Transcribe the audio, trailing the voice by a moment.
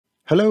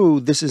Hello,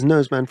 this is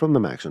Noseman from the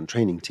Maxon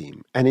training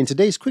team, and in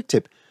today's quick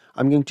tip,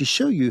 I'm going to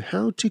show you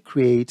how to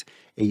create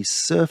a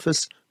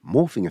surface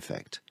morphing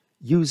effect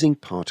using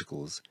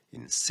particles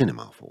in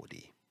Cinema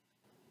 4D.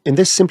 In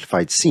this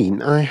simplified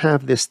scene, I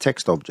have this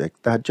text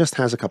object that just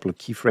has a couple of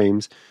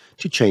keyframes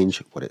to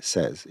change what it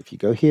says. If you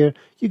go here,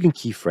 you can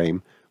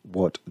keyframe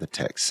what the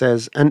text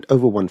says, and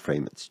over one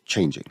frame it's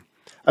changing.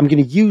 I'm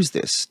going to use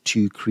this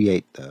to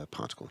create the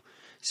particle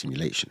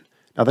simulation.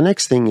 Now the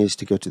next thing is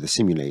to go to the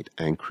simulate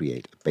and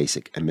create a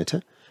basic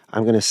emitter.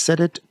 I'm going to set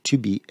it to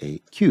be a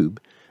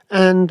cube,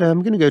 and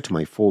I'm going to go to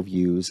my 4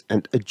 views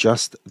and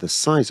adjust the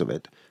size of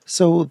it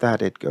so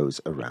that it goes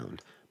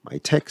around my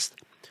text.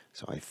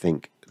 So I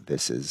think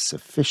this is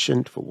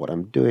sufficient for what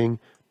I'm doing.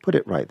 Put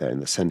it right there in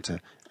the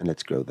center, and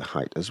let's grow the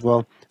height as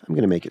well. I'm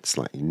going to make it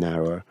slightly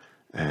narrower,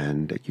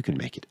 and you can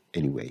make it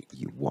any way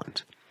you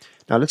want.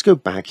 Now let's go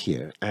back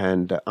here,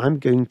 and I'm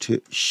going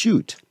to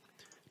shoot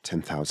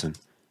 10,000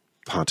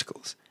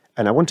 particles,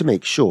 and I want to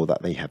make sure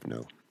that they have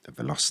no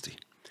velocity.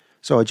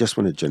 So I just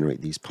want to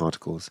generate these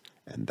particles,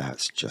 and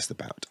that's just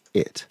about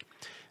it.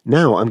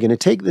 Now I'm going to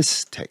take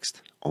this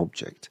text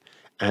object,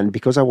 and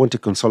because I want to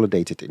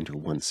consolidate it into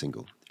one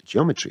single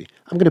geometry,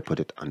 I'm going to put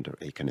it under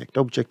a connect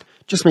object.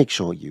 Just make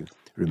sure you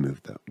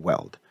remove the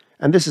weld.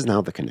 And this is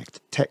now the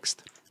connect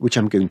text, which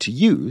I'm going to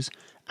use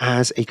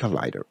as a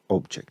collider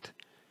object,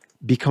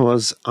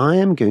 because I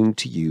am going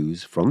to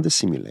use from the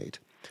simulate,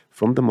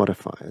 from the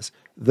modifiers,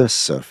 the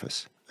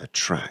Surface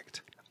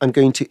Attract. I'm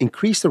going to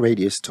increase the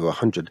radius to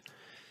 100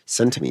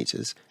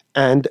 centimeters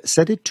and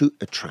set it to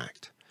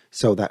attract,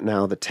 so that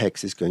now the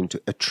text is going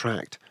to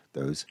attract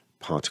those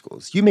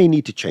particles. You may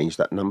need to change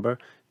that number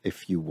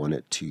if you want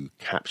it to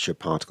capture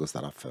particles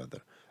that are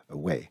further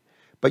away.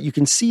 But you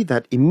can see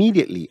that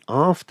immediately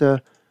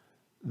after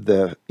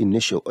the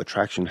initial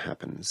attraction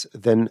happens,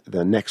 then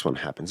the next one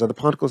happens, and the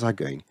particles are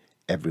going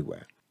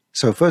everywhere.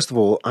 So first of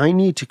all, I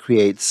need to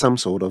create some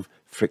sort of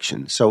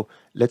friction. So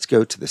let's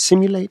go to the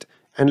simulate,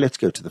 and let's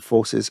go to the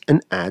forces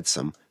and add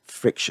some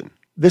friction.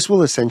 This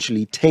will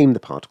essentially tame the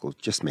particles,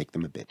 just make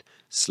them a bit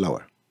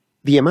slower.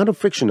 The amount of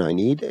friction I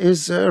need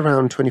is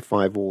around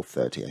 25 or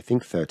 30. I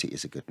think 30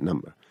 is a good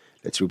number.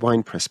 Let's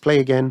rewind, press play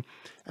again,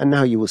 and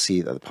now you will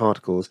see that the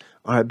particles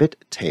are a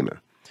bit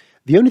tamer.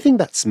 The only thing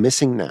that's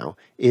missing now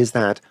is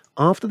that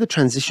after the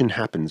transition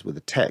happens with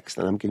the text,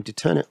 and I'm going to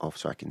turn it off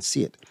so I can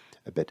see it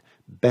a bit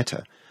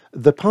better,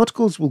 the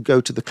particles will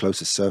go to the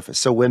closest surface.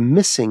 So we're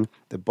missing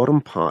the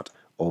bottom part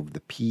of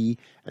the P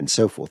and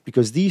so forth,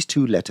 because these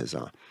two letters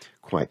are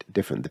quite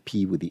different, the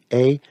P with the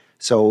A.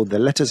 So the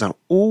letters are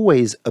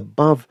always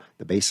above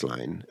the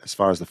baseline as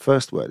far as the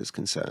first word is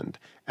concerned,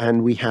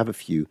 and we have a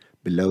few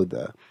below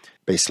the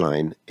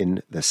baseline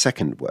in the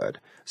second word.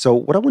 So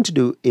what I want to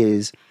do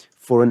is,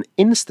 for an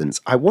instance,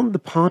 I want the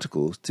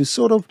particles to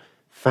sort of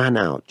fan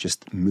out,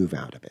 just move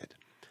out a bit.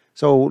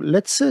 So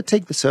let's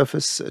take the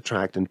Surface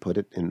Attract and put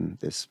it in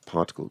this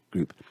particle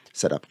group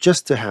setup,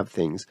 just to have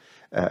things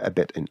a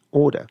bit in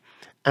order.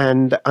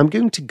 And I'm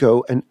going to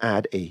go and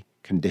add a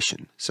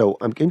condition. So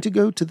I'm going to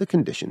go to the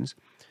conditions,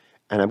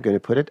 and I'm going to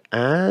put it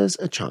as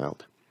a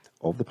child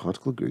of the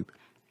particle group.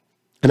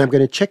 And I'm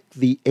going to check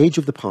the age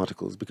of the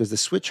particles, because the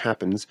switch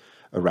happens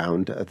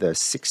around the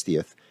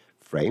 60th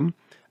frame.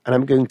 And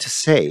I'm going to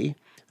say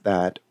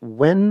that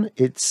when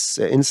it's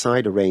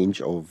inside a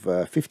range of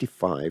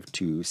 55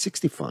 to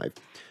 65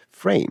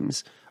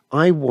 frames,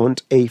 I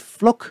want a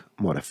flock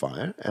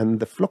modifier, and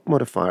the flock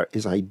modifier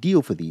is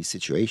ideal for these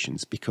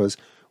situations because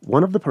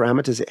one of the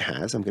parameters it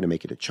has, I'm going to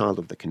make it a child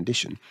of the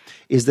condition,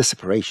 is the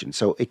separation,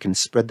 so it can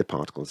spread the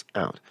particles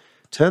out.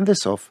 Turn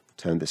this off,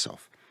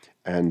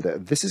 and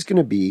this is going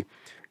to be,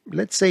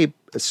 let's say,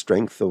 a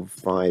strength of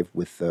 5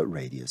 with a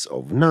radius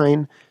of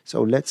 9.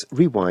 So let's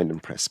rewind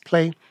and press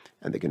play,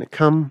 and they're going to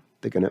come,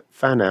 they're going to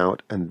fan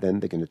out, and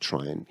then they're going to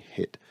try and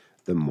hit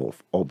the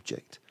morph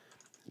object.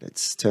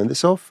 Let's turn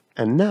this off,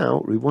 and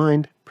now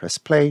rewind, press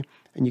play,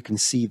 and you can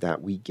see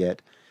that we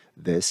get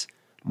this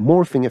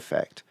morphing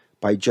effect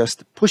by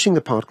just pushing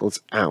the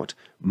particles out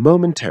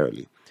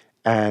momentarily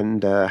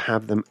and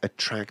have them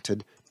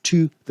attracted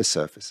to the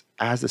surface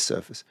as the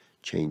surface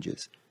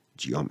changes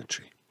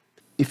geometry.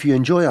 If you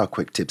enjoy our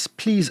quick tips,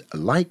 please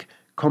like,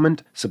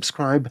 comment,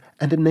 subscribe,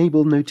 and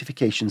enable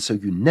notifications so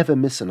you never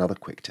miss another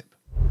quick tip.